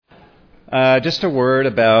Just a word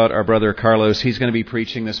about our brother Carlos. He's going to be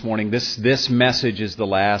preaching this morning. This message is the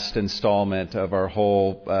last installment of our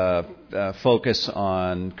whole focus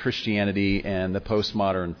on Christianity and the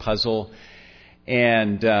postmodern puzzle.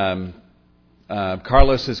 And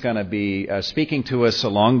Carlos is going to be speaking to us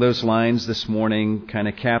along those lines this morning, kind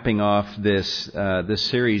of capping off this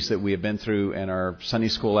series that we have been through in our Sunday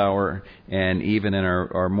school hour and even in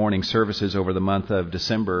our morning services over the month of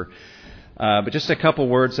December. But just a couple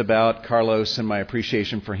words about Carlos and my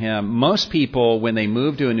appreciation for him. Most people, when they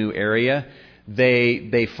move to a new area,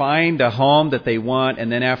 they find a home that they want,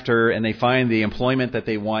 and they find the employment that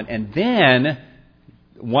they want, and then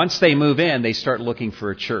once they move in, they start looking for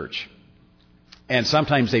a church. And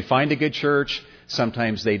sometimes they find a good church,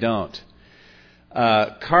 sometimes they don't.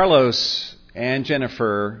 Carlos and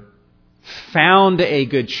Jennifer found a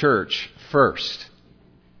good church first.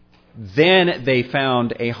 Then they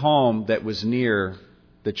found a home that was near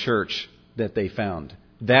the church that they found.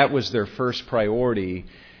 That was their first priority,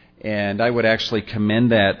 and I would actually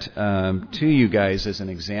commend that to you guys as an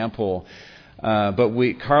example.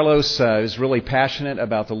 Carlos is really passionate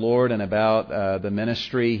about the Lord and about the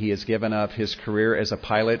ministry. He has given up his career as a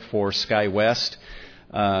pilot for SkyWest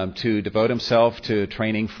to devote himself to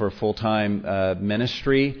training for full-time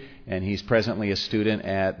ministry. And he's presently a student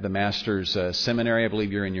at the Master's Seminary. I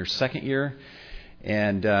believe you're in your second year.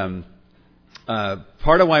 And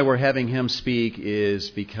part of why we're having him speak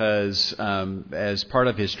is because as part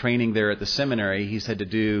of his training there at the seminary, he's had to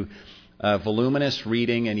do voluminous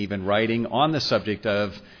reading and even writing on the subject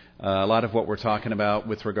of a lot of what we're talking about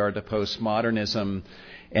with regard to postmodernism.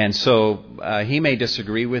 And so he may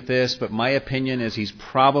disagree with this, but my opinion is he's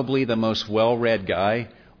probably the most well-read guy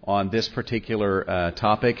on this particular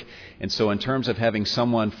topic. And so in terms of having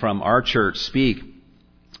someone from our church speak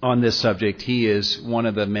on this subject, he is one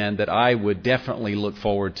of the men that I would definitely look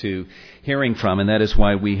forward to hearing from. And that is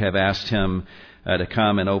why we have asked him to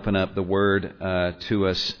come and open up the Word to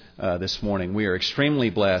us this morning. We are extremely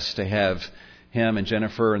blessed to have him and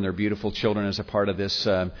Jennifer and their beautiful children as a part of this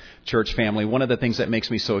church family. One of the things that makes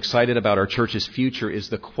me so excited about our church's future is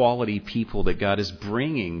the quality people that God is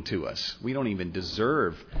bringing to us. We don't even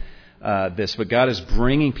deserve this, but God is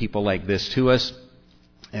bringing people like this to us,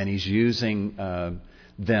 and He's using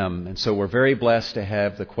them. And so we're very blessed to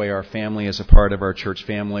have the Cuellar family as a part of our church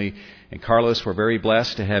family. And Carlos, we're very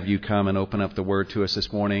blessed to have you come and open up the Word to us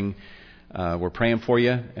this morning. We're praying for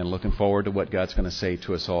you and looking forward to what God's going to say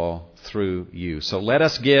to us all through you. So let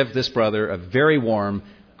us give this brother a very warm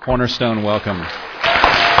Cornerstone welcome.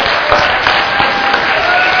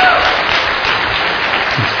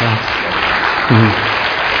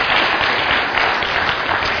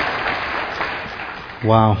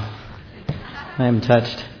 Wow. I am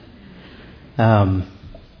touched.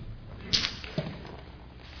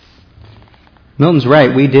 Milton's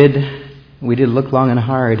right. We did look long and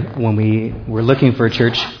hard when we were looking for a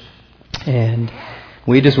church, and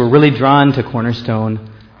we just were really drawn to Cornerstone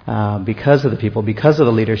because of the people, because of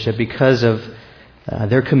the leadership, because of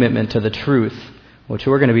their commitment to the truth, which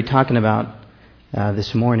we're going to be talking about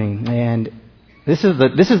this morning. And this is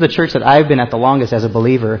the church that I've been at the longest as a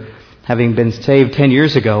believer, having been saved 10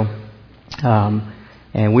 years ago,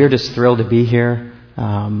 and we're just thrilled to be here,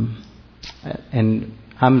 and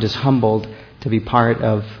I'm just humbled to be part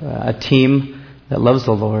of a team that loves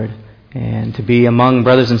the Lord, and to be among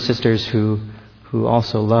brothers and sisters who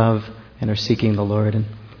also love and are seeking the Lord.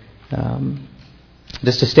 And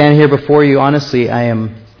just to stand here before you, honestly,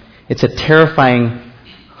 it's a terrifying,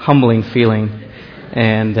 humbling feeling.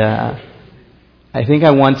 And I think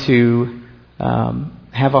I want to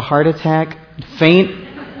have a heart attack, faint,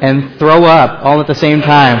 and throw up all at the same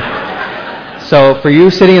time. So for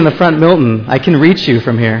you sitting in the front, Milton, I can reach you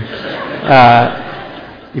from here.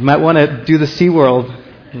 You might want to do the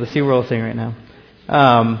SeaWorld thing right now.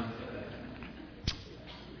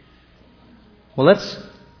 Well,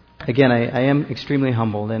 I am extremely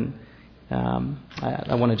humbled, and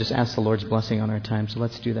I want to just ask the Lord's blessing on our time, so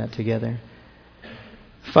let's do that together.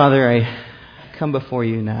 Father, I come before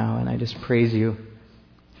you now, and I just praise you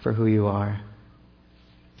for who you are.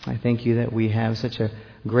 I thank you that we have such a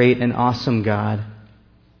great and awesome God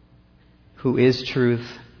who is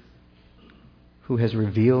truth, who has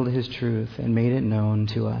revealed His truth and made it known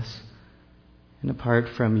to us. And apart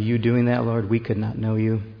from you doing that, Lord, we could not know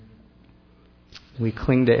you. We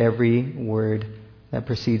cling to every word that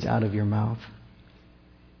proceeds out of your mouth.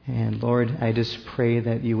 And Lord, I just pray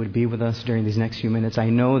that you would be with us during these next few minutes. I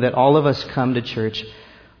know that all of us come to church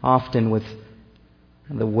often with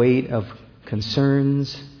the weight of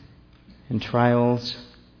concerns and trials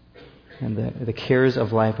and the cares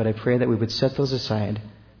of life, but I pray that we would set those aside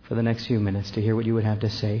for for the next few minutes to hear what you would have to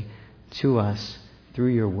say to us through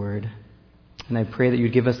your word. And I pray that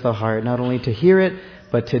you'd give us the heart not only to hear it,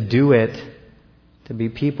 but to do it, to be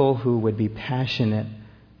people who would be passionate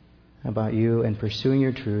about you and pursuing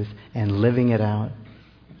your truth and living it out,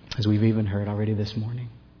 as we've even heard already this morning.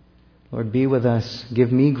 Lord, be with us.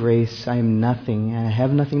 Give me grace. I am nothing, and I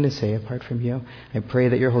have nothing to say apart from you. I pray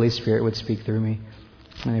that your Holy Spirit would speak through me.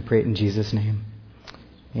 And I pray it in Jesus' name.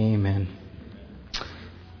 Amen.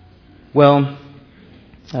 Well,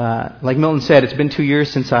 like Milton said, it's been 2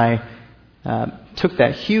 years since I took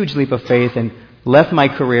that huge leap of faith and left my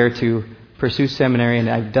career to pursue seminary, and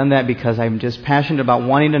I've done that because I'm just passionate about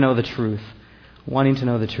wanting to know the truth.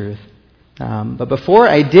 But before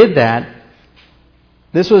I did that,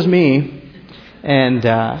 this was me, and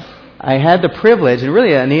I had the privilege, and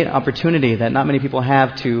really a neat opportunity that not many people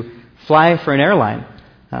have, to fly for an airline.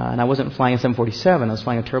 And I wasn't flying a 747, I was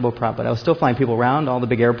flying a turboprop, but I was still flying people around all the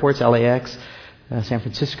big airports, LAX, San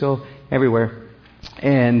Francisco, everywhere.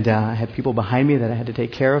 And I had people behind me that I had to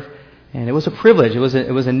take care of. And it was a privilege. It was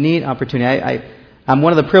a neat opportunity. I'm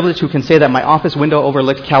one of the privileged who can say that my office window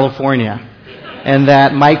overlooked California, and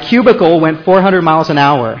that my cubicle went 400 miles an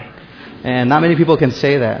hour. And not many people can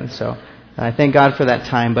say that. And so I thank God for that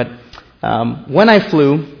time. But when I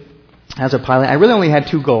flew as a pilot, I really only had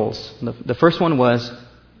 2 goals. The first one was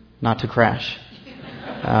not to crash.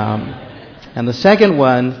 And the second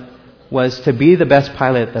one was to be the best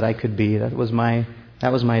pilot that I could be. That was my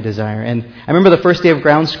desire. And I remember the first day of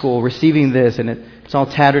ground school receiving this, and it's all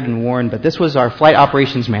tattered and worn, but this was our flight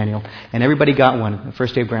operations manual, and everybody got one the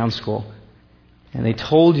first day of ground school. And they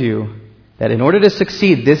told you that in order to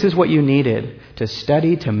succeed, this is what you needed: to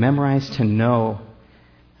study, to memorize, to know.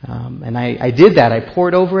 And I did that. I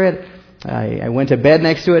pored over it. I went to bed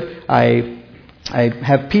next to it. I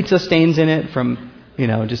have pizza stains in it from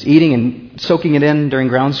just eating and soaking it in during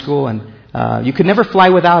ground school, and you could never fly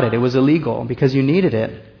without it. It was illegal because you needed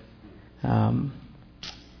it. And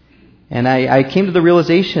I came to the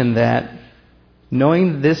realization that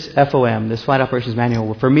knowing this FOM, this Flight Operations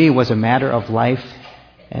Manual, for me was a matter of life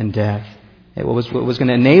and death. It was what was going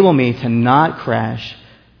to enable me to not crash,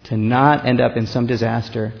 to not end up in some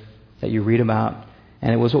disaster that you read about.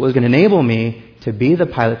 And it was what was going to enable me to be the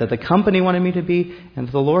pilot that the company wanted me to be and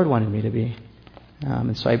that the Lord wanted me to be.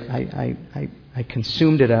 And so I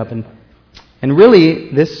consumed it up. And really,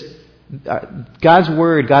 this God's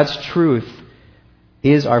Word, God's truth,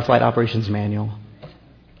 is our Flight Operations Manual.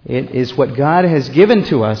 It is what God has given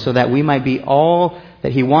to us so that we might be all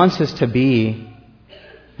that He wants us to be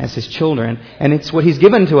as His children. And it's what He's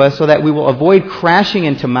given to us so that we will avoid crashing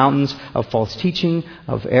into mountains of false teaching,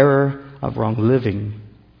 of error, of wrong living.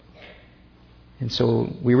 And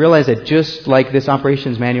so we realize that just like this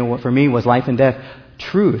operations manual for me was life and death,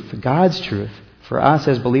 truth, God's truth, for us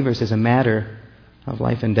as believers is a matter of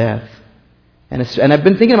life and death. And I've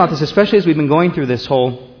been thinking about this, especially as we've been going through this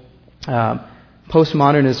whole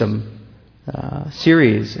postmodernism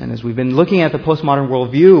series, and as we've been looking at the postmodern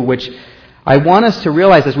worldview, which I want us to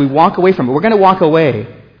realize as we walk away from it. We're going to walk away.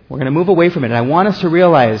 We're going to move away from it. And I want us to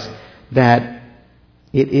realize that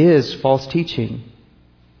it is false teaching.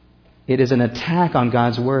 It is an attack on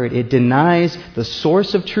God's Word. It denies the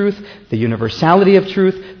source of truth, the universality of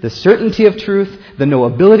truth, the certainty of truth, the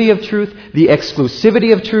knowability of truth, the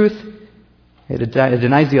exclusivity of truth. It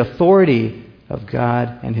denies the authority of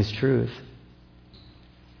God and His truth.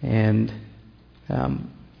 And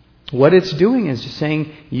what it's doing is just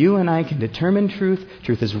saying you and I can determine truth.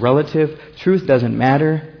 Truth is relative. Truth doesn't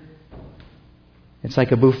matter. It's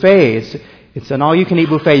like a buffet. It's an all-you-can-eat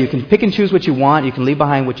buffet. You can pick and choose what you want. You can leave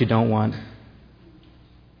behind what you don't want.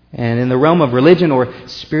 And in the realm of religion or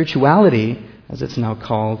spirituality, as it's now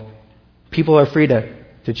called, people are free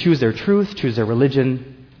to choose their truth, choose their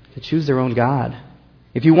religion, to choose their own God.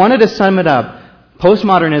 If you wanted to sum it up,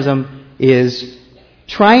 postmodernism is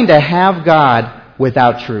trying to have God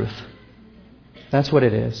without truth. That's what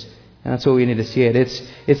it is. And that's what we need to see it.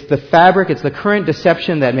 It's the fabric, it's the current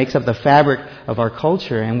deception that makes up the fabric of our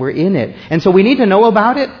culture, and we're in it. And so we need to know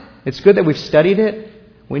about it. It's good that we've studied it.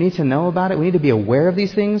 We need to know about it. We need to be aware of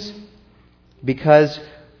these things because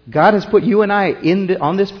God has put you and I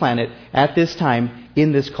on this planet at this time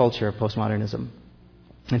in this culture of postmodernism.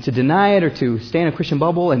 And to deny it or to stay in a Christian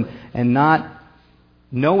bubble and not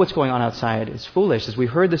know what's going on outside is foolish. As we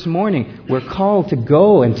heard this morning, we're called to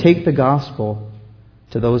go and take the gospel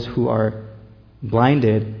to those who are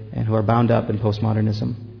blinded and who are bound up in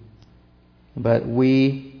postmodernism. But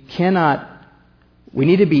we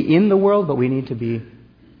need to be in the world, but we need to be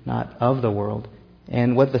not of the world.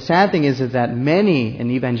 And what the sad thing is that many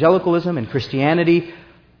in evangelicalism and Christianity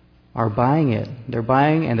are buying it. They're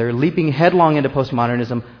buying and they're leaping headlong into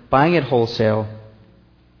postmodernism, buying it wholesale.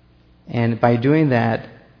 And by doing that,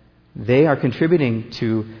 they are contributing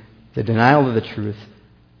to the denial of the truth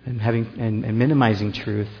and minimizing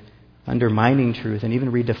truth, undermining truth, and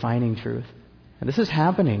even redefining truth. And this is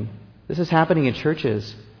happening. This is happening in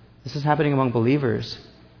churches. This is happening among believers.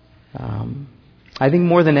 I think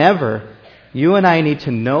more than ever, you and I need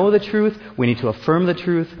to know the truth. We need to affirm the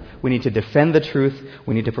truth. We need to defend the truth.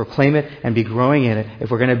 We need to proclaim it and be growing in it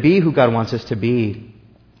if we're going to be who God wants us to be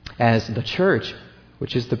as the church,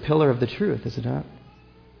 which is the pillar of the truth, is it not?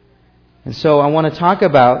 And so I want to talk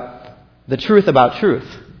about the truth about truth.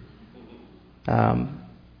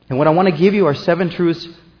 And what I want to give you are 7 truths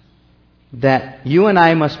that you and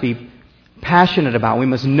I must be passionate about. We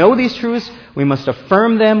must know these truths. We must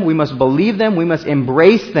affirm them. We must believe them. We must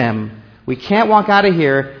embrace them. We can't walk out of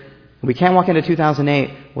here. We can't walk into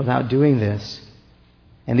 2008 without doing this.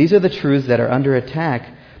 And these are the truths that are under attack,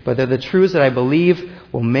 but they're the truths that I believe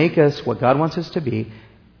will make us what God wants us to be,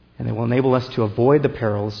 and they will enable us to avoid the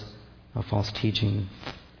perils of false teaching.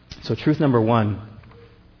 So truth number 1,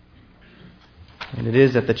 and it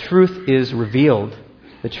is that the truth is revealed.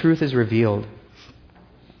 The truth is revealed.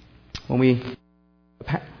 Can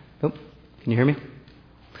you hear me?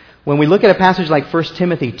 When we look at a passage like 1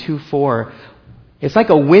 Timothy 2:4, it's like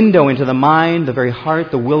a window into the mind, the very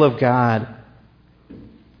heart, the will of God.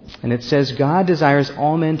 And it says, God desires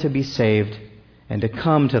all men to be saved and to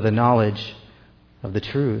come to the knowledge of the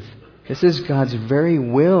truth. This is God's very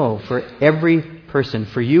will for every person,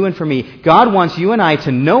 for you and for me. God wants you and I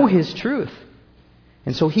to know His truth.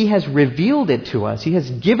 And so He has revealed it to us. He has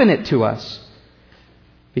given it to us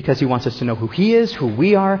because He wants us to know who He is, who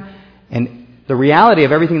we are, and the reality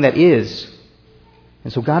of everything that is.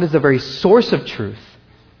 And so God is the very source of truth,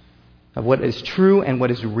 of what is true and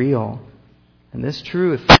what is real. And this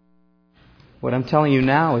truth, what I'm telling you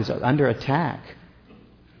now, is under attack.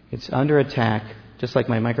 It's under attack, just like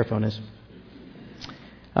my microphone is.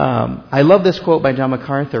 I love this quote by John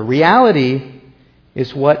MacArthur. Reality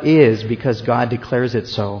is what is because God declares it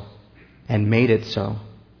so and made it so.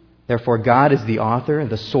 Therefore, God is the author,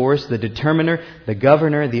 the source, the determiner, the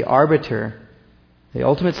governor, the arbiter, the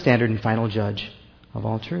ultimate standard and final judge of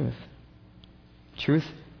all truth. Truth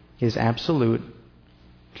is absolute.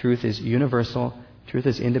 Truth is universal. Truth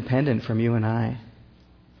is independent from you and I.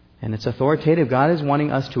 And it's authoritative. God is wanting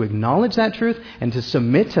us to acknowledge that truth and to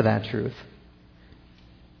submit to that truth.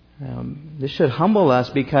 This should humble us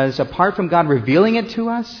because apart from God revealing it to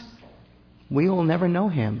us, we will never know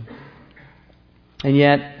Him. And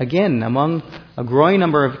yet, again, among a growing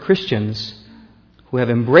number of Christians who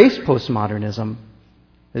have embraced postmodernism,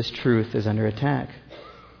 this truth is under attack.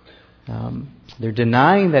 They're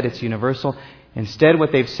denying that it's universal. Instead,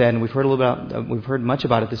 what they've said, and we've heard much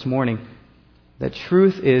about it this morning, that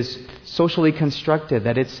truth is socially constructed,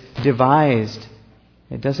 that it's devised.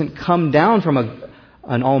 It doesn't come down from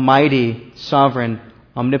an almighty, sovereign,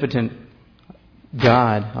 omnipotent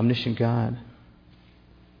God, omniscient God.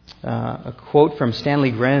 A quote from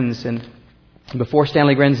Stanley Grenz, and before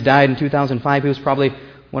Stanley Grenz died in 2005, he was probably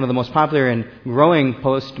one of the most popular and growing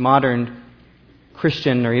postmodern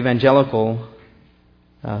Christian or evangelical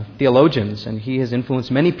theologians, and he has influenced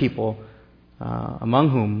many people, among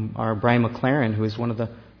whom are Brian McLaren, who is one of the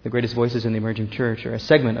greatest voices in the emerging church, or a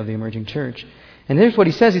segment of the emerging church. And here's what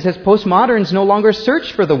he says. He says, postmoderns no longer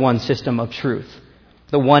search for the one system of truth,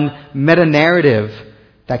 the one meta-narrative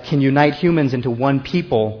that can unite humans into one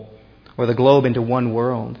people or the globe into one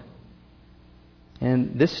world.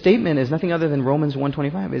 And this statement is nothing other than Romans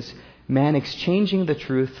 1:25. It's man exchanging the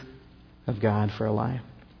truth of God for a lie.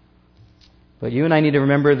 But you and I need to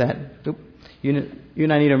remember that. You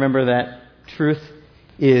and I need to remember that truth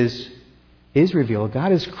is revealed.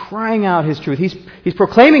 God is crying out His truth. He's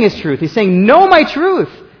proclaiming His truth. He's saying, "Know my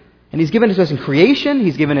truth." And He's given it to us in creation.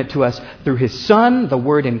 He's given it to us through His Son, the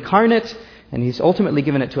Word incarnate, and He's ultimately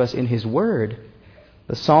given it to us in His Word.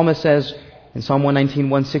 The psalmist says in Psalm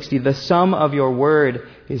 119:160, "The sum of your word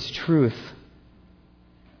is truth."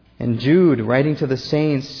 And Jude, writing to the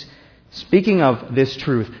saints, speaking of this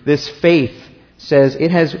truth, this faith, says,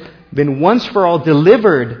 "It has been once for all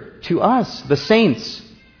delivered to us, the saints."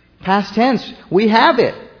 Past tense, we have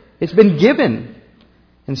it. It's been given.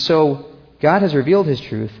 And so God has revealed His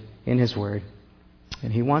truth in His Word.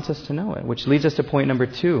 And He wants us to know it, which leads us to point number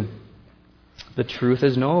 2. The truth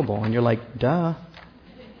is knowable. And you're like, duh.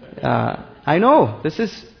 I know.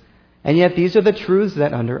 And yet these are the truths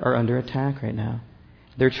that are under attack right now.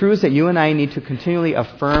 They're truths that you and I need to continually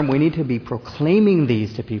affirm. We need to be proclaiming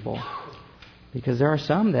these to people, because there are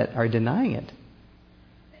some that are denying it.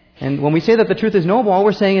 And when we say that the truth is knowable, all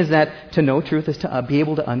we're saying is that to know truth is to be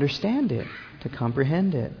able to understand it, to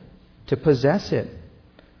comprehend it, to possess it.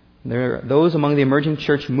 There are those among the emerging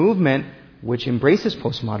church movement which embraces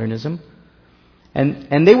postmodernism.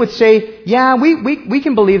 And they would say, yeah, we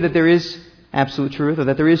can believe that there is absolute truth, or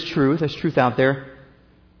that there is truth, there's truth out there.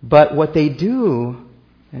 But what they do,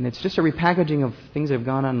 and it's just a repackaging of things that have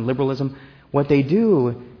gone on in liberalism, what they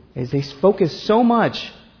do is they focus so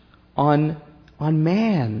much on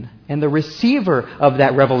man and the receiver of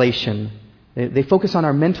that revelation. They focus on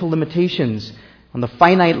our mental limitations, on the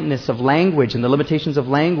finiteness of language and the limitations of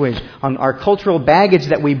language, on our cultural baggage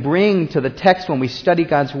that we bring to the text when we study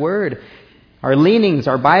God's Word, our leanings,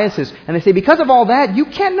 our biases. And they say, because of all that, you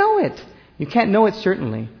can't know it. You can't know it,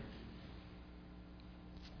 certainly.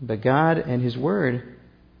 But God and His Word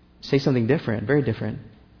say something different, very different.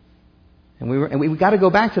 And we've got to go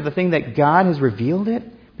back to the thing that God has revealed it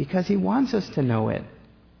because He wants us to know it.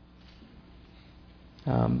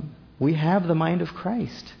 We have the mind of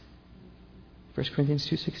Christ. 1 Corinthians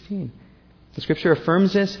 2:16. The Scripture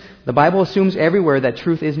affirms this. The Bible assumes everywhere that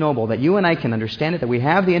truth is knowable, that you and I can understand it, that we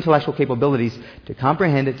have the intellectual capabilities to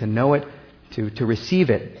comprehend it, to know it, to receive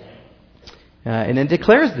it. And it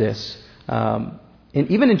declares this.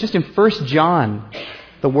 Even just in 1 John,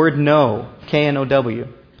 the word know, K-N-O-W,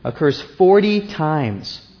 occurs 40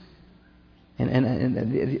 times.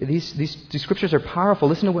 And these Scriptures are powerful.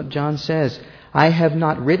 Listen to what John says. I have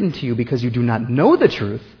not written to you because you do not know the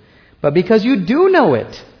truth, but because you do know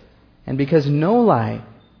it, and because no lie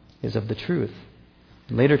is of the truth.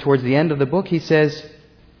 And later, towards the end of the book, he says,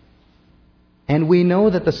 and we know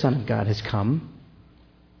that the Son of God has come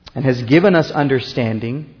and has given us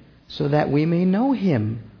understanding so that we may know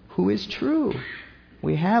Him who is true.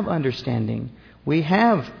 We have understanding. We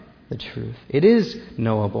have the truth. It is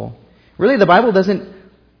knowable. Really, the Bible doesn't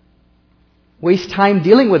waste time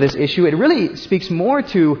dealing with this issue. It really speaks more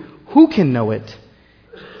to who can know it.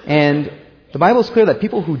 And the Bible is clear that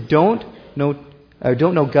people who don't know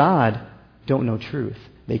God don't know truth.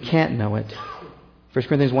 They can't know it. 1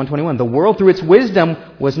 Corinthians 1:21, the world through its wisdom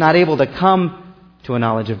was not able to come to a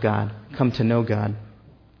knowledge of God, come to know God.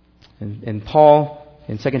 And Paul,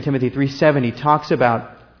 in 2 Timothy 3:7, he talks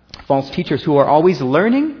about false teachers who are always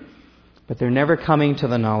learning, but they're never coming to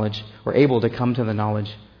the knowledge or able to come to the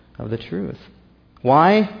knowledge of the truth.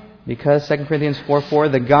 Why? Because 2 Corinthians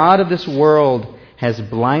 4:4, the God of this world has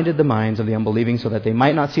blinded the minds of the unbelieving so that they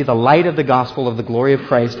might not see the light of the gospel of the glory of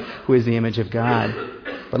Christ, who is the image of God.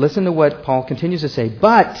 But listen to what Paul continues to say.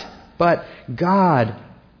 But God,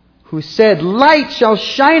 who said, light shall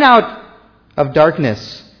shine out of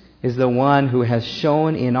darkness, is the one who has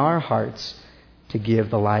shown in our hearts to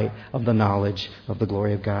give the light of the knowledge of the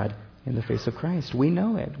glory of God in the face of Christ. We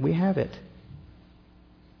know it. We have it.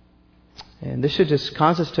 And this should just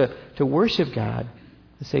cause us to worship God,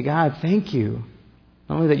 to say, God, thank you.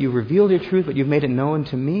 Not only that you've revealed your truth, but you've made it known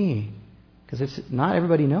to me. Because not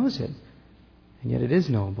everybody knows it. And yet it is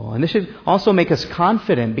knowable. And this should also make us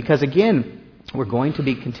confident because, again, we're going to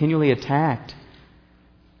be continually attacked.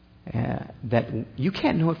 That you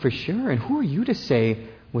can't know it for sure. And who are you to say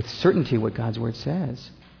with certainty what God's Word says?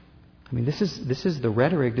 I mean, this is the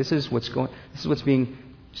rhetoric. This is what's being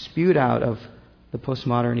spewed out of the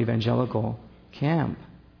postmodern evangelical camp.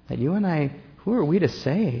 That you and I, who are we to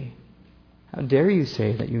say? How dare you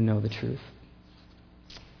say that you know the truth?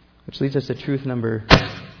 Which leads us to truth number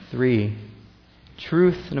 3.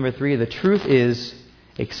 Truth number 3, the truth is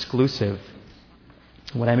exclusive.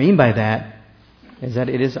 What I mean by that is that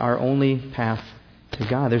it is our only path to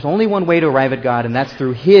God. There's only one way to arrive at God, and that's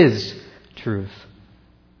through His truth.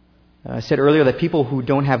 I said earlier that people who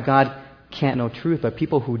don't have God can't know truth, but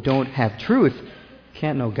people who don't have truth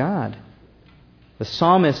can't know God. The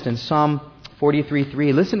psalmist in Psalm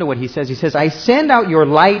 43:3, listen to what he says. He says, send out your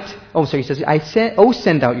light.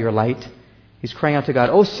 Send out your light. He's crying out to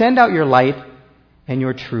God. Oh, send out your light and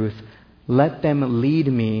your truth. Let them lead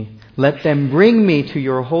me. Let them bring me to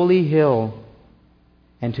your holy hill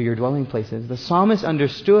and to your dwelling places. The psalmist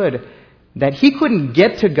understood that he couldn't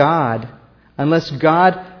get to God unless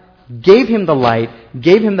God gave him the light,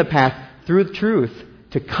 gave him the path through truth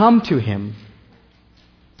to come to him.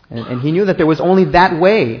 And he knew that there was only that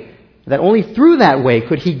way, that only through that way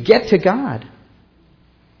could he get to God.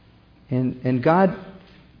 And God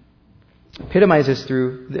epitomizes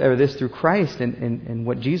this through Christ and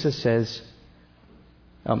what Jesus says.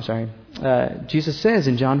 Jesus says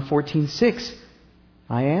in John 14:6,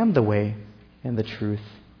 I am the way and the truth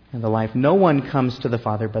and the life. No one comes to the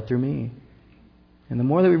Father but through me. And the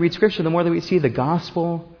more that we read Scripture, the more that we see the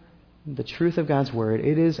gospel, the truth of God's Word.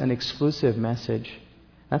 It is an exclusive message.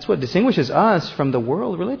 That's what distinguishes us from the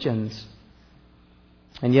world religions.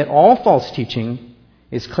 And yet all false teaching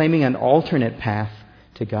is claiming an alternate path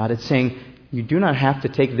to God. It's saying, you do not have to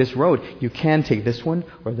take this road. You can take this one,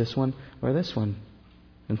 or this one, or this one.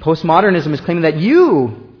 And postmodernism is claiming that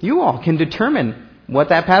you all can determine what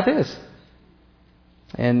that path is.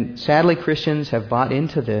 And sadly, Christians have bought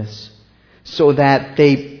into this so that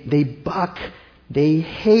they buck, they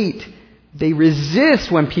hate, they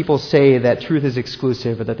resist when people say that truth is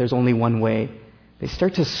exclusive or that there's only one way. They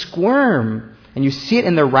start to squirm. And you see it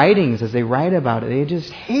in their writings as they write about it. They just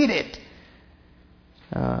hate it.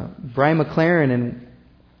 Brian McLaren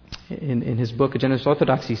in his book, Agenda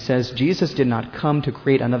Orthodoxy, says Jesus did not come to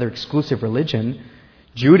create another exclusive religion.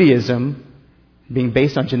 Judaism being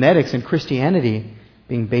based on genetics and Christianity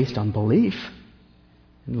being based on belief.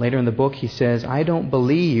 And later in the book he says, I don't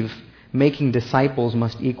believe making disciples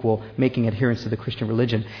must equal making adherence to the Christian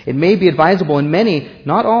religion. It may be advisable in many,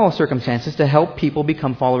 not all circumstances, to help people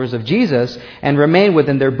become followers of Jesus and remain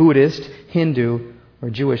within their Buddhist, Hindu, or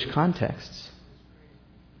Jewish contexts.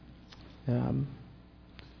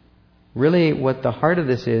 Really, what the heart of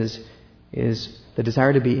this is the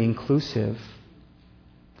desire to be inclusive.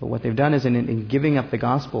 But what they've done is in giving up the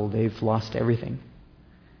gospel, they've lost everything.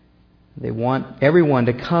 They want everyone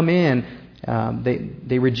to come in.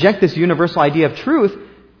 They reject this universal idea of truth,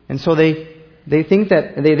 and so they think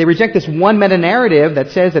that they reject this one meta-narrative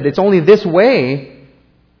that says that it's only this way,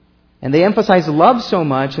 and they emphasize love so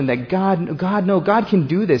much, and that God can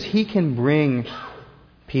do this. He can bring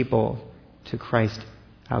people to Christ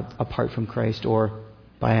out apart from Christ or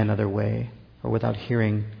by another way or without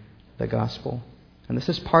hearing the gospel. And this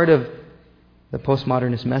is part of the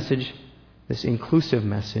postmodernist message, this inclusive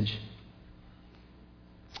message.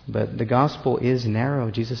 But the gospel is narrow,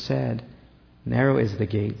 Jesus said. Narrow is the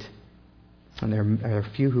gate, and there are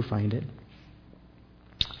few who find it.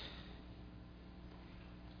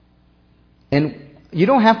 And you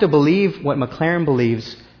don't have to believe what McLaren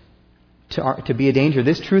believes to be a danger.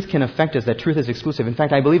 This truth can affect us. That truth is exclusive. In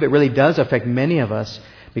fact, I believe it really does affect many of us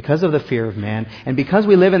because of the fear of man, and because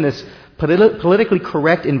we live in this politically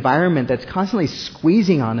correct environment that's constantly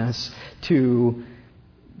squeezing on us to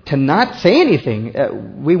not say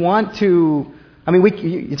anything. We want to...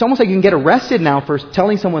 it's almost like you can get arrested now for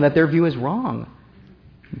telling someone that their view is wrong.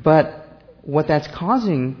 But what that's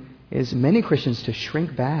causing is many Christians to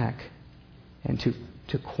shrink back and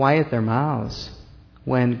to quiet their mouths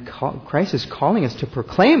when Christ is calling us to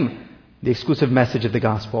proclaim the exclusive message of the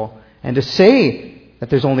gospel and to say that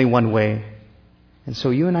there's only one way. And so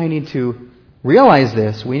you and I need to realize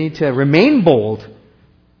this. We need to remain bold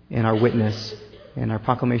in our witness, in our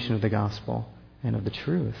proclamation of the gospel and of the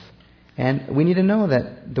truth. And we need to know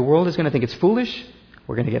that the world is going to think it's foolish.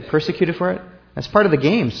 We're going to get persecuted for it. That's part of the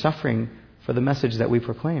game, suffering for the message that we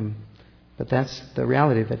proclaim. But that's the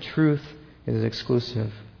reality, that truth is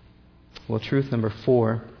exclusive. Well, truth number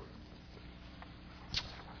 4.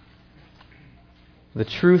 The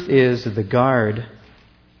truth is the guard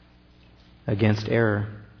against error.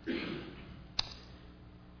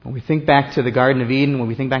 When we think back to the Garden of Eden, when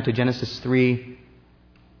we think back to Genesis 3,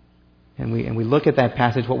 and we look at that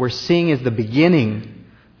passage, what we're seeing is the beginning,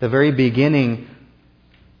 the very beginning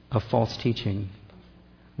of false teaching.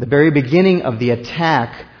 The very beginning of the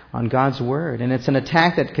attack on God's Word. And it's an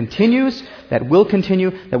attack that continues, that will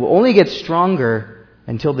continue, that will only get stronger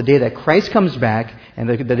until the day that Christ comes back and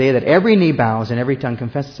the day that every knee bows and every tongue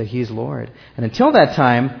confesses that He is Lord. And until that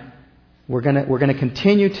time, we're going to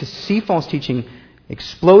continue to see false teaching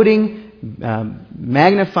exploding,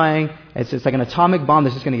 magnifying. It's like an atomic bomb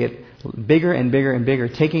that's just going to get bigger and bigger and bigger,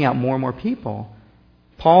 taking out more and more people.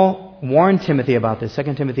 Paul warned Timothy about this.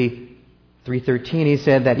 2 Timothy 3:13, he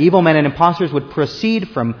said that evil men and impostors would proceed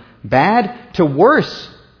from bad to worse,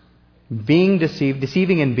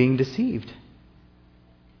 deceiving and being deceived.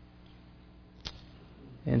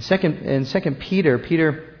 In 2 Peter,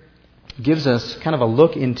 Peter gives us kind of a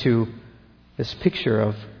look into this picture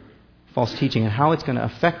of false teaching and how it's going to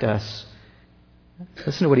affect us.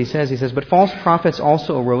 Listen to what he says. He says, "But false prophets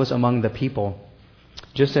also arose among the people,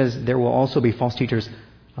 just as there will also be false teachers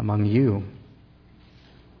among you,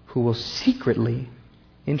 who will secretly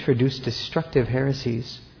introduce destructive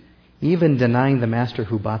heresies, even denying the master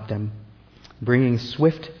who bought them, bringing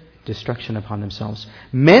swift destruction upon themselves.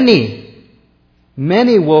 Many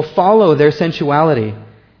will follow their sensuality,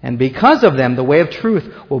 and because of them the way of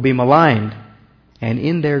truth will be maligned, and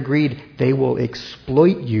in their greed they will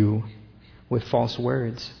exploit you with false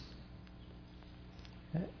words."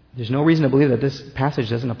 There's no reason to believe that this passage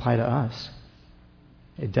doesn't apply to us.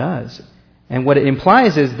 It does. And what it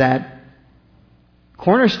implies is that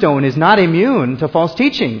Cornerstone is not immune to false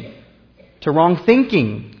teaching, to wrong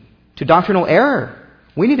thinking, to doctrinal error.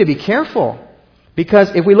 We need to be careful,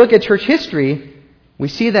 because if we look at church history, we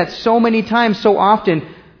see that so many times, so often,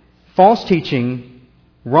 false teaching,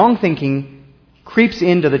 wrong thinking creeps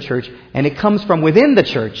into the church, and it comes from within the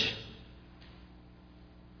church.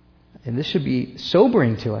 And this should be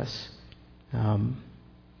sobering to us.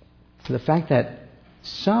 The fact that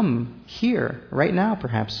some here, right now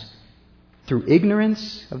perhaps, through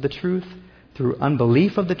ignorance of the truth, through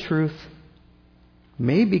unbelief of the truth,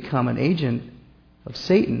 may become an agent of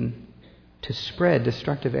Satan to spread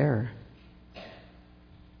destructive error.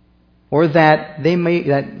 Or that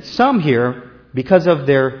some here, because of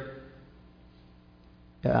their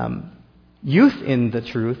youth in the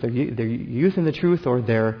truth, their youth in the truth, or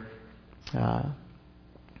their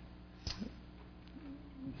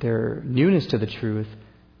newness to the truth,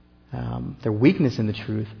 their weakness in the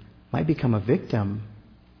truth, might become a victim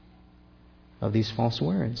of these false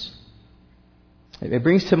words. It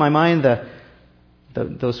brings to my mind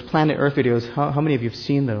those Planet Earth videos. How many of you have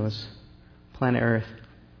seen those? Planet Earth.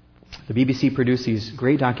 The BBC produced these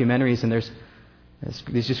great documentaries, and there's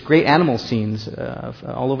just great animal scenes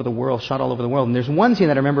all over the world, shot all over the world. And there's one scene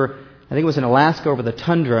that I remember, I think it was in Alaska over the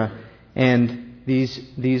tundra, and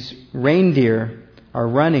these reindeer are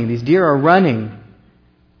running. These deer are running.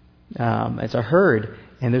 It's a herd,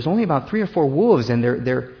 and there's only about 3 or 4 wolves, and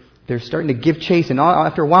they're starting to give chase. And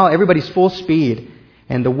after a while, everybody's full speed,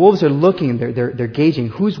 and the wolves are looking. They're gauging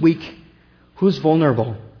who's weak, who's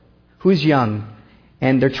vulnerable, who's young,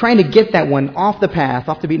 and they're trying to get that one off the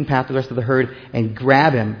beaten path, the rest of the herd, and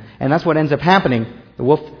grab him. And that's what ends up happening. The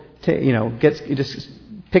wolf, just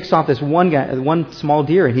picks off this one small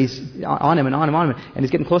deer, and he's on him, and he's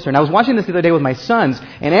getting closer. And I was watching this the other day with my sons,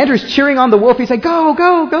 and Andrew's cheering on the wolf. He's like, "Go,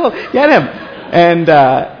 go, go, get him!"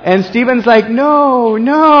 And Stephen's like, "No,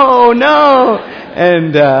 no, no!"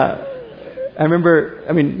 And I remember,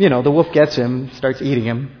 the wolf gets him, starts eating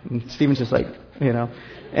him, and Stephen's just like,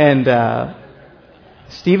 and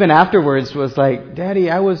Stephen afterwards was like, "Daddy,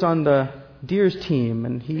 I was on the deer's team,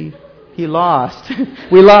 and he lost.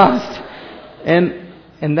 We lost."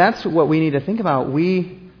 And that's what we need to think about.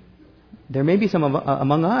 There may be some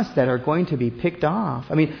among us that are going to be picked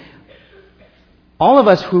off. All of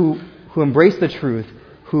us who embrace the truth,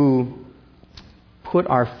 who put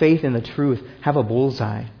our faith in the truth, have a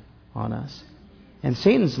bullseye on us. And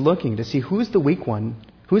Satan's looking to see who's the weak one,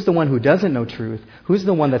 who's the one who doesn't know truth, who's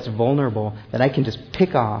the one that's vulnerable, that I can just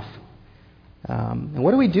pick off. And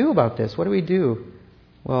what do we do about this? What do we do?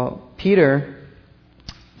 Well, Peter,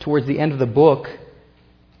 towards the end of the book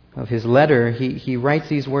of his letter, he writes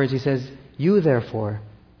these words. He says, "You therefore,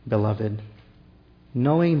 beloved,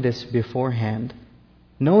 knowing this beforehand,"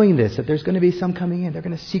 knowing this, that there's going to be some coming in, they're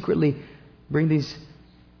going to secretly bring these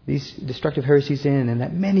destructive heresies in, and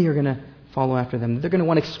that many are going to follow after them. They're going to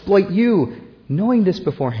want to exploit you. Knowing this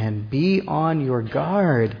beforehand, be on your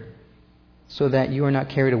guard, so that you are not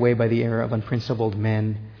carried away by the error of unprincipled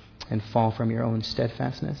men and fall from your own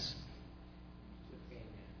steadfastness.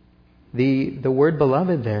 The word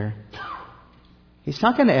beloved there, he's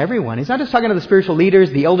talking to everyone. He's not just talking to the spiritual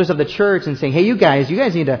leaders, the elders of the church, and saying, "Hey, you guys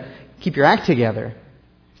need to keep your act together."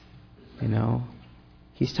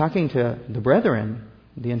 He's talking to the brethren,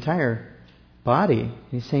 the entire body.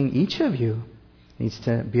 He's saying each of you needs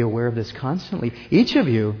to be aware of this constantly. Each of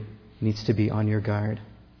you needs to be on your guard.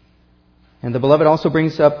 And the beloved also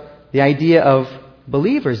brings up the idea of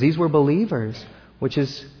believers. These were believers, which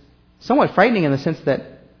is somewhat frightening in the sense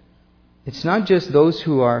that it's not just those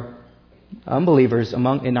who are unbelievers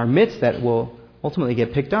in our midst that will ultimately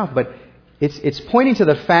get picked off, but it's pointing to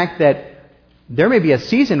the fact that there may be a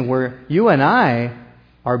season where you and I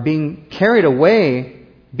are being carried away,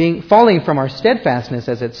 falling from our steadfastness,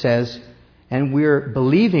 as it says, and we're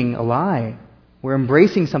believing a lie. We're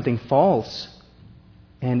embracing something false,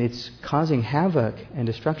 and it's causing havoc and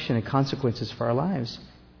destruction and consequences for our lives.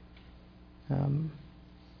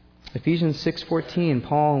 Ephesians 6:14,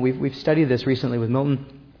 Paul, we've studied this recently with Milton.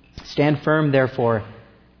 "Stand firm, therefore,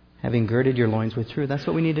 having girded your loins with truth." That's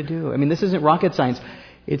what we need to do. This isn't rocket science.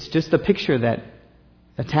 It's just a picture that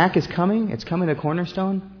attack is coming. It's coming to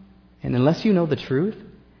Cornerstone. And unless you know the truth,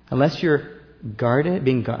 unless you're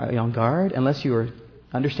being on guard, unless you are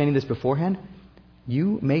understanding this beforehand,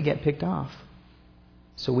 you may get picked off.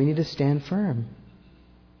 So we need to stand firm.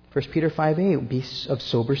 1 Peter 5:8, "Be of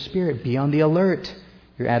sober spirit, be on the alert.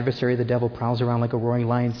 Your adversary, the devil, prowls around like a roaring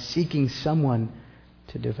lion, seeking someone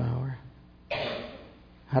to devour."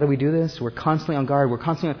 How do we do this? We're constantly on guard. We're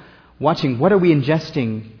constantly watching. What are we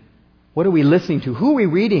ingesting? What are we listening to? Who are we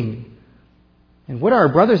reading? And what are our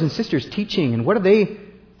brothers and sisters teaching? And what are they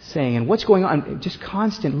saying? And what's going on? Just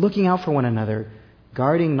constant looking out for one another,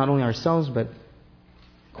 guarding not only ourselves, but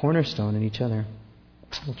cornerstone in each other.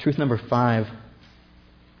 Well, truth number 5.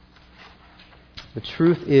 The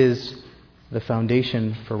truth is the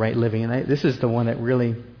foundation for right living. And this is the one that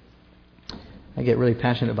I get really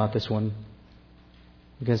passionate about this one.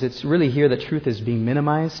 Because it's really here that truth is being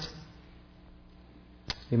minimized.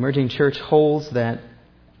 The emerging church holds that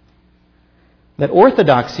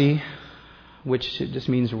orthodoxy, which just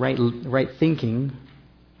means right thinking,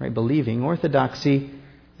 right believing, orthodoxy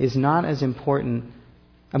is not as important.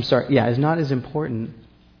 Is not as important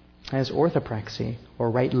as orthopraxy or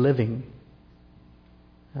right living.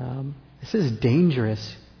 This is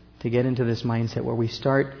dangerous to get into this mindset where we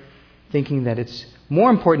start thinking that it's more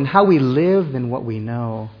important how we live than what we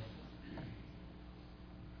know.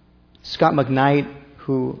 Scott McKnight,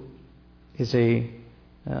 who is a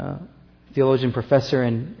theologian professor,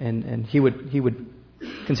 and he would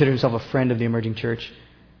consider himself a friend of the emerging church.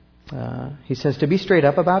 He says, to be straight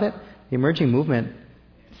up about it, the emerging movement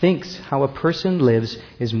thinks how a person lives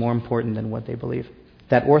is more important than what they believe.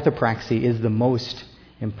 That orthopraxy is the most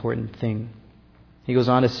important thing. He goes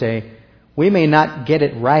on to say, we may not get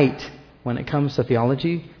it right when it comes to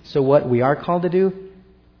theology, so what we are called to do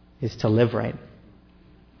is to live right.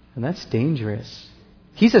 And that's dangerous.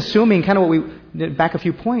 He's assuming kind of what we did back a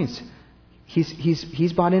few points.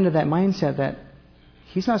 He's bought into that mindset that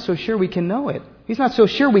he's not so sure we can know it. He's not so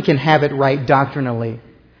sure we can have it right doctrinally.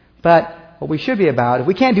 But what we should be about, if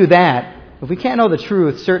we can't do that, if we can't know the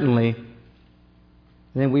truth, certainly,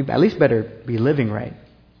 then we at least better be living right.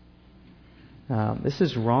 This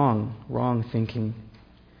is wrong thinking.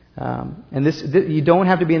 And this you don't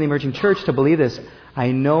have to be in the emerging church to believe this.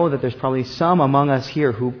 I know that there's probably some among us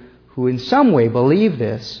here who in some way believe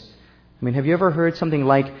this. I mean, have you ever heard something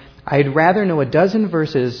like, I'd rather know a dozen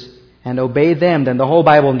verses and obey them than the whole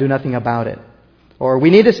Bible and do nothing about it? Or we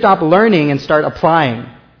need to stop learning and start applying.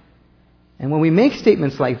 And when we make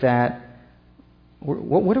statements like that,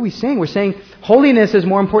 what are we saying? We're saying holiness is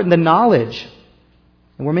more important than knowledge.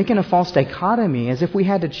 And we're making a false dichotomy as if we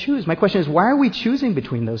had to choose. My question is, why are we choosing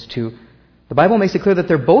between those two? The Bible makes it clear that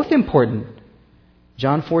they're both important.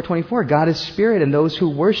 John 4:24, God is spirit, and those who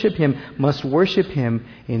worship Him must worship Him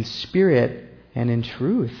in spirit and in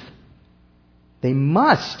truth. They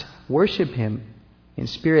must worship Him in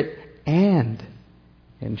spirit and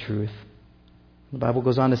in truth. The Bible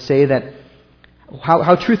goes on to say that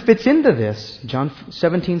how truth fits into this. John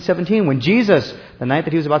 17:17, when Jesus, the night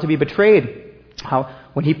that He was about to be betrayed,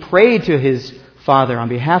 when He prayed to His Father on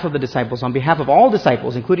behalf of the disciples, on behalf of all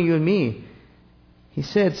disciples, including you and me, He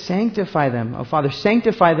said, sanctify them. Oh, Father,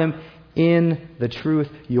 sanctify them in the truth.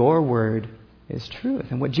 Your word is truth.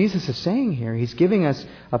 And what Jesus is saying here, He's giving us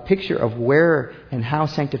a picture of where and how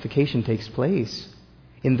sanctification takes place.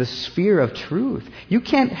 In the sphere of truth. You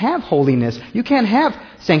can't have holiness. You can't have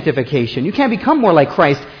sanctification. You can't become more like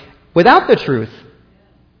Christ without the truth.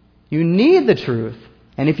 You need the truth.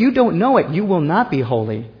 And if you don't know it, you will not be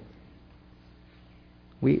holy.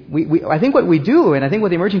 I think what we do, and I think what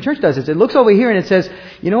the emerging church does, is it looks over here and it says,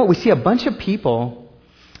 you know what, we see a bunch of people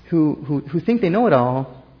who think they know it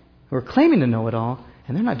all, who are claiming to know it all,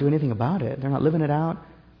 and they're not doing anything about it. They're not living it out.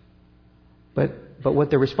 But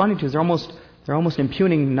what they're responding to is they're almost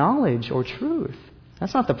impugning knowledge or truth.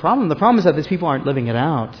 That's not the problem. The problem is that these people aren't living it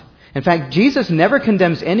out. In fact, Jesus never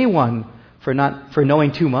condemns anyone for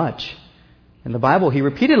knowing too much. In the Bible, He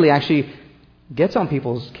repeatedly actually gets on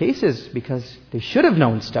people's cases because they should have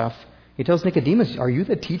known stuff. He tells Nicodemus, are you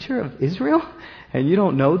the teacher of Israel and you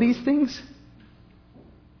don't know these things?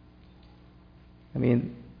 I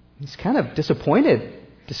mean, he's kind of disappointed,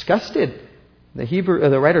 disgusted.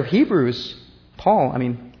 The writer of Hebrews, Paul,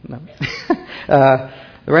 the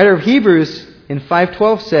writer of Hebrews in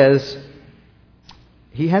 5:12 says,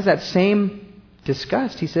 he has that same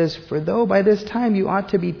disgust. He says, for though by this time you ought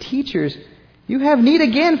to be teachers, you have need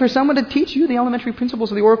again for someone to teach you the elementary principles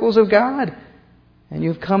of the oracles of God. And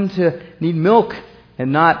you've come to need milk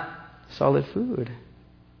and not solid food.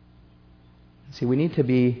 See, we need to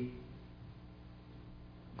be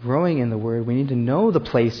growing in the Word. We need to know the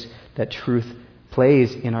place that truth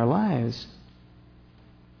plays in our lives.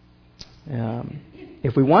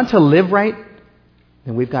 If we want to live right,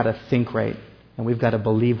 then we've got to think right. And we've got to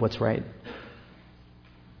believe what's right.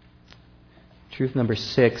 Truth number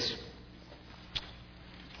 6.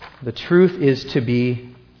 The truth is to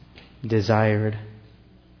be desired.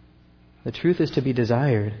 The truth is to be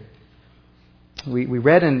desired. We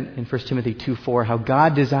read in 1 Timothy 2:4 how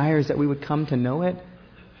God desires that we would come to know it,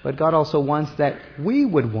 but God also wants that we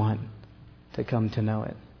would want to come to know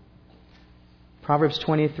it. Proverbs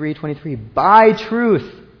 23:23. Buy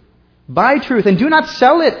truth. Buy truth and do not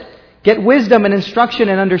sell it. Get wisdom and instruction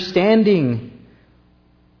and understanding.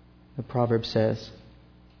 The proverb says.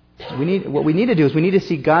 What we need to do is we need to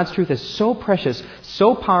see God's truth as so precious,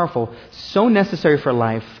 so powerful, so necessary for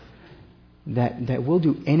life that we'll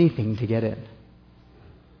do anything to get it.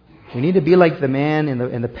 We need to be like the man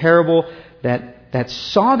in the parable that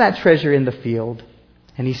saw that treasure in the field,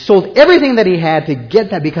 and he sold everything that he had to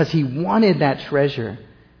get that because he wanted that treasure.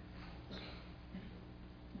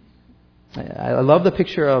 I love the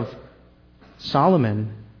picture of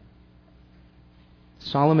Solomon.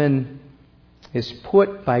 Solomon is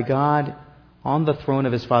put by God on the throne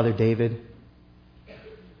of his father David.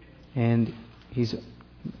 And he's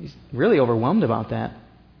really overwhelmed about that.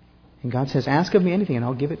 And God says, ask of me anything and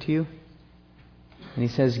I'll give it to you. And he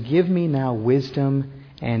says, give me now wisdom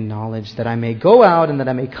and knowledge that I may go out and that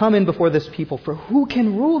I may come in before this people. For who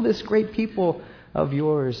can rule this great people of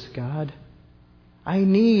yours, God? I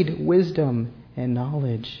need wisdom and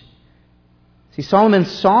knowledge. See, Solomon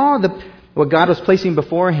saw what God was placing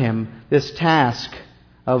before him, this task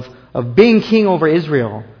of being king over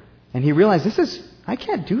Israel. And he realized, I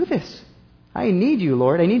can't do this. I need you,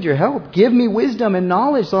 Lord. I need your help. Give me wisdom and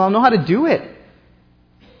knowledge so I'll know how to do it.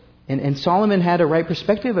 And Solomon had a right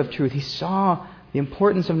perspective of truth. He saw the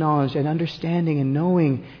importance of knowledge and understanding and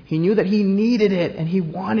knowing. He knew that he needed it and he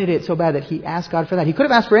wanted it so bad that he asked God for that. He could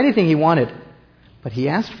have asked for anything he wanted, but he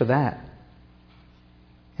asked for that.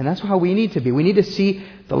 And that's how we need to be. We need to see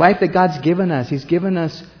the life that God's given us. He's given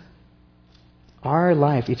us our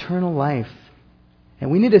life, eternal life. And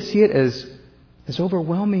we need to see it as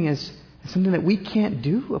overwhelming as something that we can't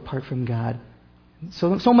do apart from God.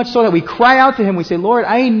 So much so that we cry out to Him. We say, Lord,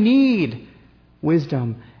 I need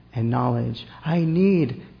wisdom and knowledge. I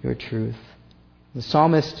need your truth. The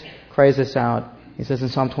psalmist cries this out. He says in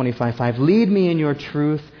Psalm 25:5, lead me in your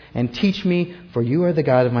truth and teach me, for you are the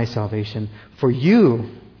God of my salvation. For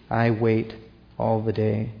you I wait all the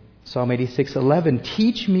day. Psalm 86:11,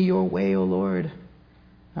 teach me your way, O Lord.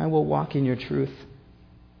 I will walk in your truth.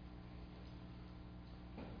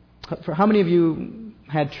 For how many of you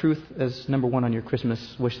had truth as number one on your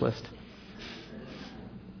Christmas wish list?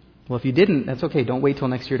 Well, if you didn't, that's okay. Don't wait till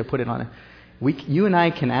next year to put it on it. You and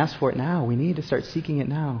I can ask for it now. We need to start seeking it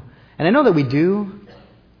now. And I know that we do,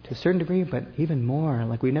 to a certain degree, but even more,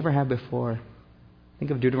 like we never have before.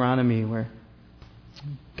 Think of Deuteronomy, where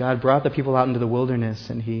God brought the people out into the wilderness,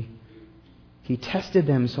 and He tested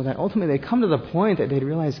them so that ultimately they come to the point that they'd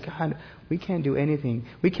realize, God, we can't do anything.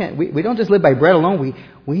 We don't just live by bread alone.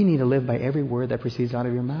 We need to live by every word that proceeds out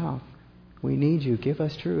of your mouth. We need you. Give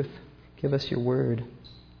us truth. Give us your word.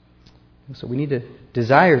 So we need to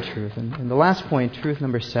desire truth. And the last point, truth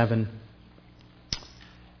number 7.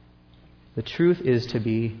 The truth is to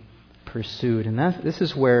be pursued. And this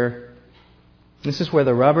is where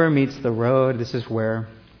the rubber meets the road. This is where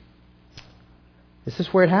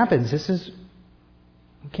it happens.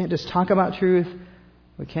 We can't just talk about truth.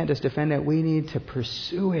 We can't just defend it. We need to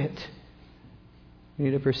pursue it. We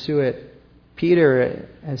need to pursue it. Peter,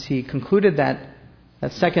 as he concluded that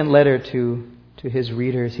second letter to his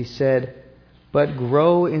readers, he said, but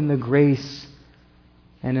grow in the grace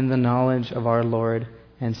and in the knowledge of our Lord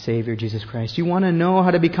and Savior Jesus Christ. You want to know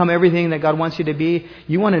how to become everything that God wants you to be?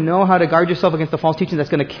 You want to know how to guard yourself against the false teaching that's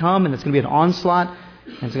going to come and that's going to be an onslaught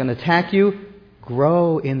and it's going to attack you?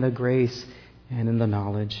 Grow in the grace and in the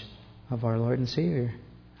knowledge of our Lord and Savior.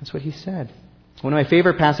 That's what he said. One of my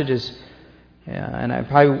favorite passages, and I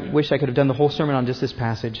probably wish I could have done the whole sermon on just this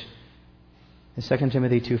passage, is 2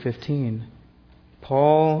 Timothy 2:15.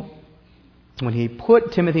 Paul, when he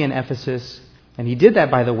put Timothy in Ephesus, and he did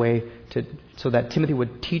that, by the way, so that Timothy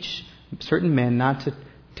would teach certain men not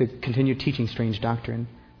to continue teaching strange doctrine.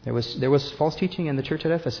 There was false teaching in the church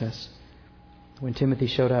at Ephesus when Timothy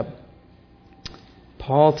showed up.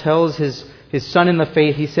 Paul tells his son in the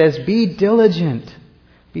faith, he says, be diligent.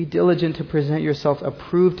 Be diligent to present yourself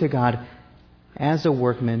approved to God as a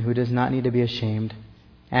workman who does not need to be ashamed,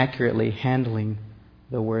 accurately handling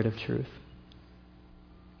the word of truth.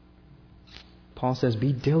 Paul says,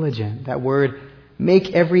 be diligent. That word,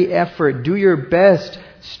 make every effort, do your best,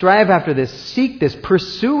 strive after this, seek this,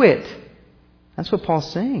 pursue it. That's what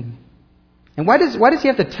Paul's saying. And why does he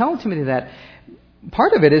have to tell Timothy that?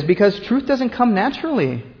 Part of it is because truth doesn't come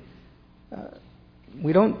naturally.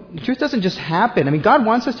 Truth doesn't just happen. I mean, God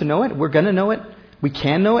wants us to know it. We're going to know it. We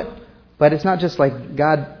can know it. But it's not just like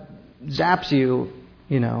God zaps you,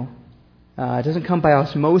 It doesn't come by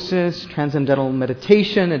osmosis, transcendental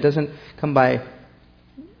meditation. It doesn't come by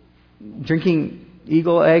drinking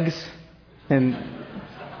eagle eggs and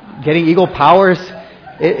getting eagle powers.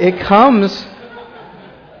 It comes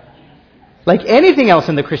Like anything else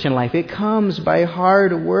in the Christian life, it comes by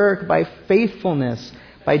hard work, by faithfulness,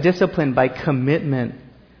 by discipline, by commitment,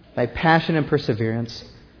 by passion and perseverance.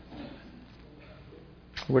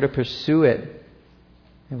 We're to pursue it,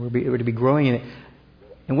 and we're to be growing in it.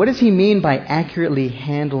 And what does he mean by accurately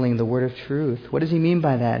handling the word of truth? What does he mean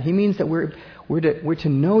by that? He means that we're to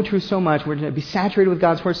know truth so much, we're to be saturated with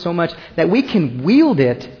God's word so much that we can wield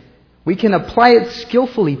it, we can apply it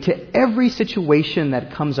skillfully to every situation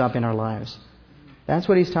that comes up in our lives. That's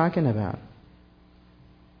what he's talking about.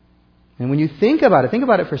 And when you think about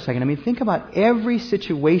it for a second. Think about every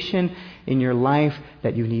situation in your life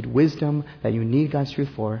that you need wisdom, that you need God's truth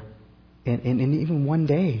for, in even one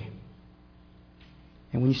day.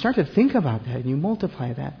 And when you start to think about that and you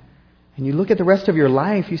multiply that and you look at the rest of your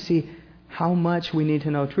life, you see how much we need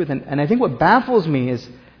to know truth. And I think what baffles me is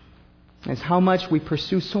how much we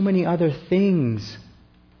pursue so many other things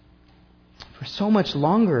for so much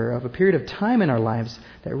longer of a period of time in our lives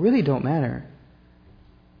that really don't matter.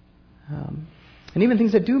 And even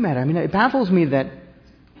things that do matter. It baffles me that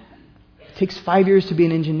it takes 5 years to be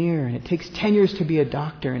an engineer and it takes 10 years to be a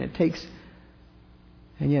doctor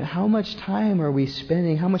and yet how much time are we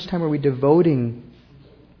spending, how much time are we devoting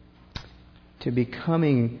to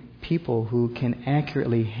becoming people who can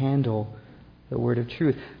accurately handle the word of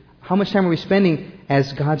truth? How much time are we spending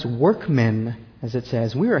as God's workmen, as it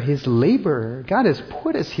says? We are His laborer. God has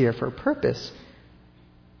put us here for a purpose.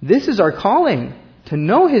 This is our calling, to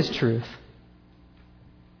know His truth.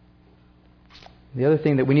 The other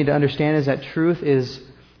thing that we need to understand is that truth is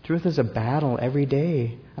a battle every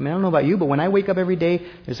day. I don't know about you, but when I wake up every day,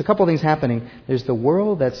 there's a couple of things happening. There's the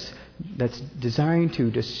world that's desiring to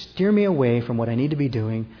just steer me away from what I need to be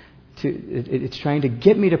doing. It's trying to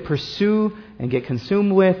get me to pursue and get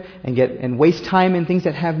consumed with and waste time in things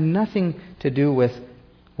that have nothing to do with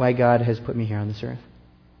why God has put me here on this earth.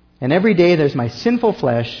 And every day there's my sinful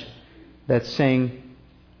flesh that's saying,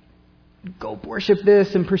 go worship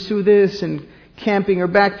this and pursue this and camping or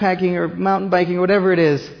backpacking or mountain biking or whatever it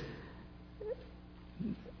is.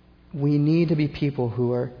 We need to be people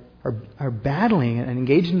who are battling and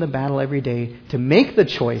engaged in the battle every day to make the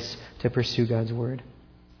choice to pursue God's word.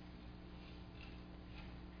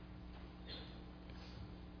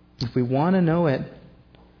 If we want to know it,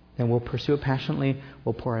 then we'll pursue it passionately.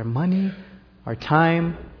 We'll pour our money, our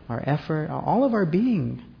time, our effort, all of our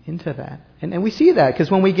being into that. And we see that because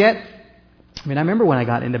when we get... I remember when I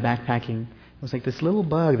got into backpacking, it was like this little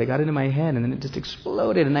bug that got into my head and then it just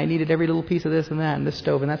exploded and I needed every little piece of this and that and this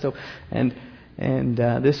stove and that stove and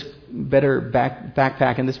this better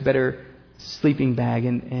backpack and this better sleeping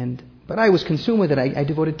bag. But I was consumed with it. I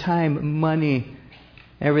devoted time, money,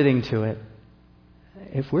 everything to it.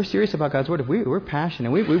 If we're serious about God's word, if we're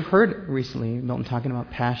passionate, we've heard recently Milton talking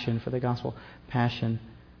about passion for the gospel, passion.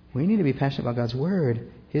 We need to be passionate about God's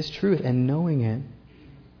word, His truth, and knowing it.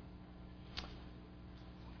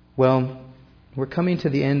 Well, we're coming to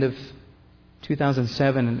the end of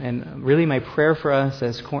 2007, and really my prayer for us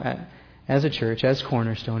as a church, as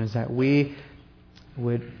Cornerstone, is that we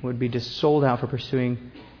would be just sold out for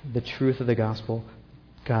pursuing the truth of the gospel,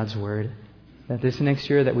 God's word. That this next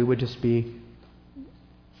year that we would just be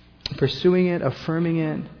pursuing it, affirming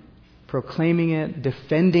it, proclaiming it,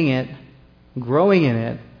 defending it, growing in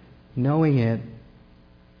it, knowing it,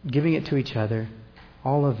 giving it to each other,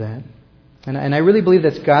 all of that. And I really believe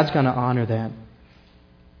that God's going to honor that.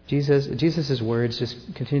 Jesus' words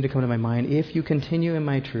just continue to come to my mind. If you continue in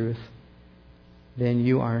my truth, then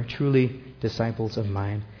you are truly disciples of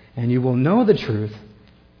mine. And you will know the truth,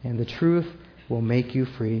 and the truth will make you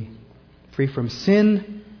free. Free from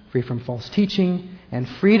sin, free from false teaching, and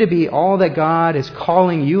free to be all that God is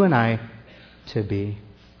calling you and I to be.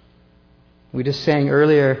 We just sang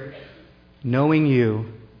earlier, knowing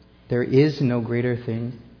you, there is no greater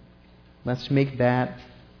thing. Let's make that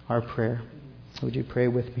our prayer. Would you pray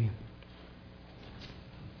with me?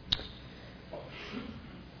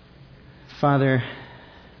 Father,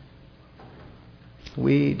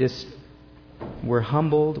 we're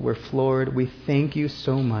humbled, we're floored. We thank you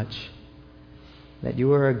so much that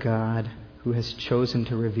you are a God who has chosen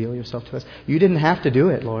to reveal yourself to us. You didn't have to do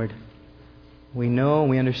it, Lord. We know,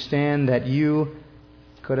 we understand that you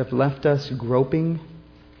could have left us groping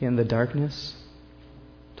in the darkness,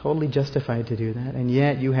 totally justified to do that. And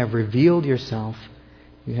yet you have revealed yourself.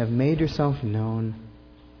 You have made yourself known.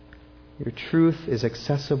 Your truth is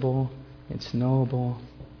accessible. It's knowable.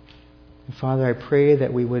 And Father, I pray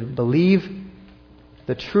that we would believe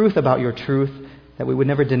the truth about your truth, that we would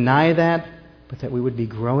never deny that, but that we would be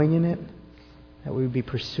growing in it, that we would be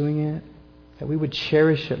pursuing it, that we would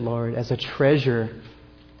cherish it, Lord, as a treasure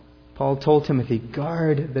Paul told Timothy,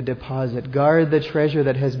 guard the deposit, guard the treasure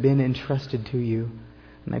that has been entrusted to you.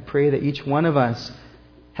 And I pray that each one of us,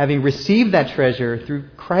 having received that treasure through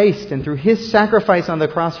Christ and through His sacrifice on the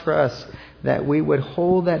cross for us, that we would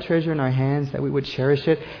hold that treasure in our hands, that we would cherish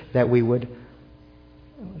it, that we would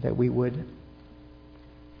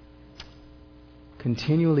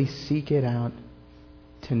continually seek it out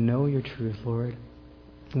to know your truth, Lord.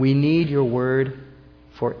 We need your word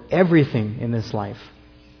for everything in this life.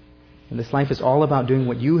 And this life is all about doing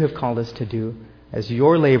what you have called us to do as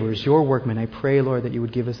your laborers, your workmen. I pray, Lord, that you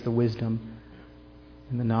would give us the wisdom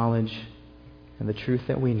and the knowledge and the truth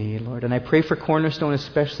that we need, Lord. And I pray for Cornerstone,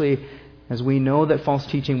 especially as we know that false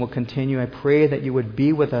teaching will continue. I pray that you would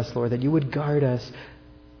be with us, Lord, that you would guard us,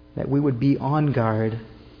 that we would be on guard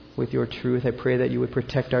with your truth. I pray that you would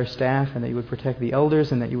protect our staff and that you would protect the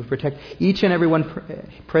elders and that you would protect each and every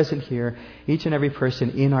one present here, each and every person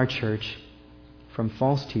in our church from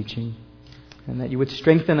false teaching, and that you would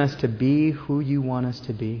strengthen us to be who you want us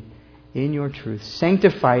to be in your truth,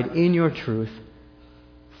 sanctified in your truth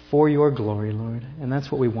for your glory, Lord. And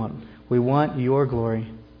that's what we want. We want your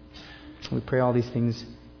glory. We pray all these things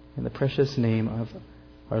in the precious name of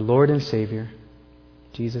our Lord and Savior,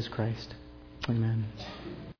 Jesus Christ. Amen.